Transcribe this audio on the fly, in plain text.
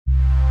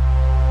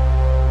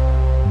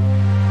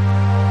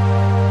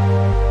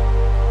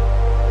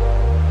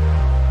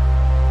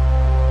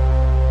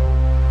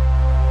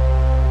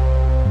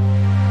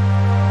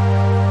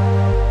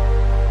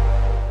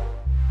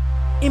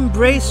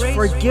embrace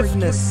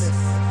forgiveness.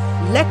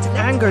 Let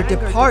anger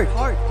depart,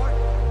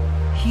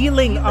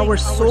 healing our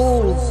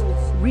souls,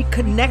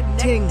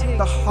 reconnecting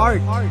the heart.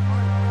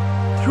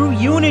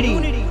 Through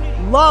unity,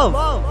 love,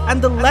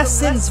 and the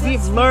lessons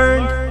we've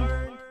learned,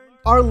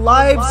 our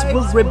lives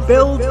will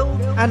rebuild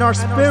and our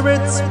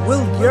spirits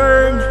will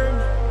yearn.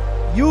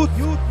 Youth,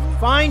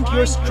 find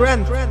your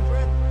strength.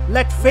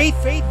 Let faith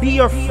be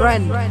your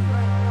friend.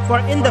 For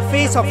in the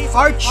face of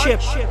hardship,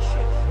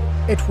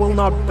 it will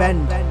not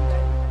bend.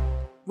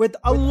 With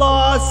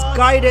Allah's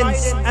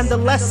guidance and the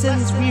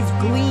lessons we've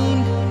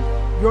gleaned,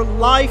 your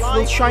life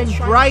will shine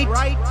bright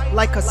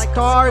like a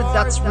star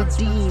that's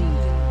redeemed.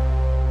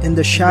 In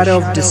the shadow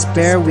of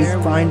despair we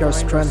find our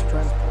strength.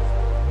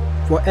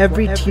 For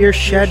every tear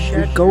shed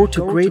we go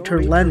to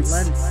greater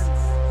lengths.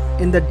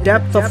 In the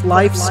depth of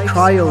life's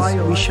trials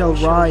we shall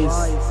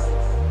rise,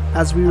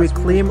 as we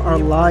reclaim our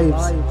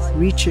lives,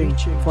 reaching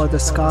for the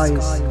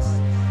skies.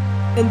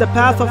 In the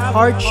path of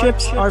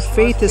hardships our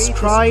faith is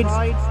tried,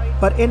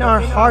 but in our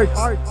hearts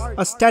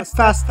a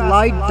steadfast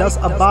light does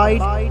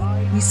abide.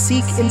 We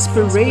seek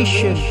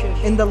inspiration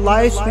in the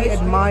lives we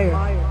admire,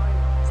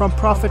 from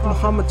Prophet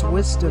Muhammad's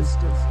wisdom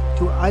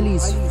to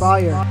Ali's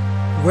fire.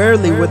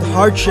 Rarely with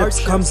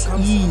hardships comes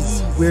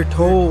ease, we're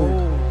told,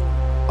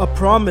 a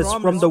promise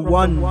from the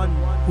one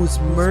whose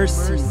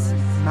mercies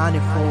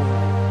manifold.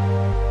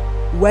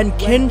 When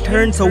kin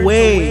turns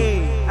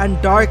away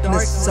and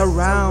darkness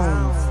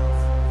surrounds,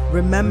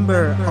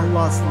 remember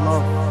Allah's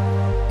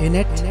love. In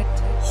it,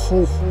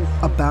 hope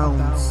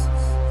abounds.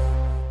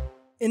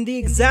 In the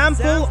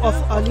example of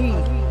Ali,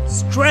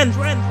 strength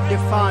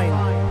defined,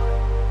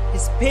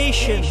 his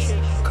patience,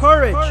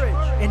 courage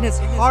in his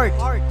heart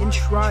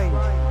enshrined.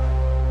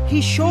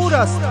 He showed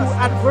us through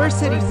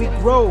adversity we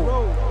grow.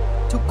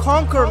 To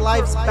conquer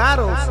life's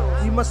battles,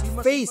 we must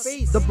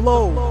face the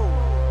blow.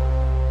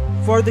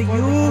 For the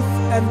youth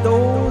and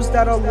those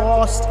that are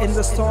lost in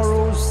the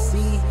sorrow's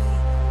sea,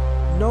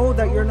 know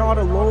that you're not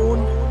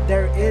alone,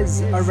 there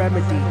is a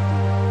remedy.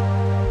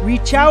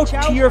 Reach out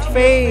to your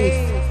faith,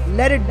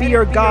 let it be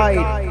your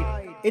guide.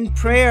 In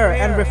prayer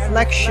and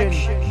reflection,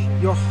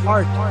 your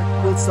heart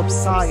will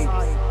subside.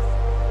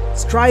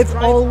 Strive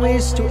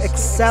always to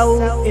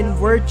excel in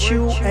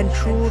virtue and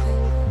truth,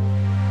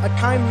 a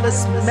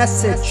timeless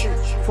message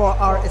for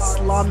our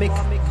Islamic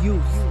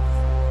youth.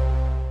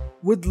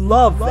 With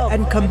love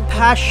and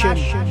compassion,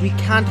 we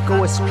can't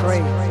go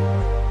astray.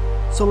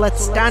 So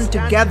let's stand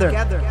together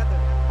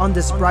on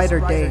this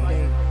brighter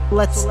day.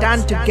 Let's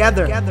stand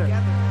together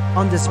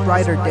on this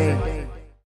brighter day.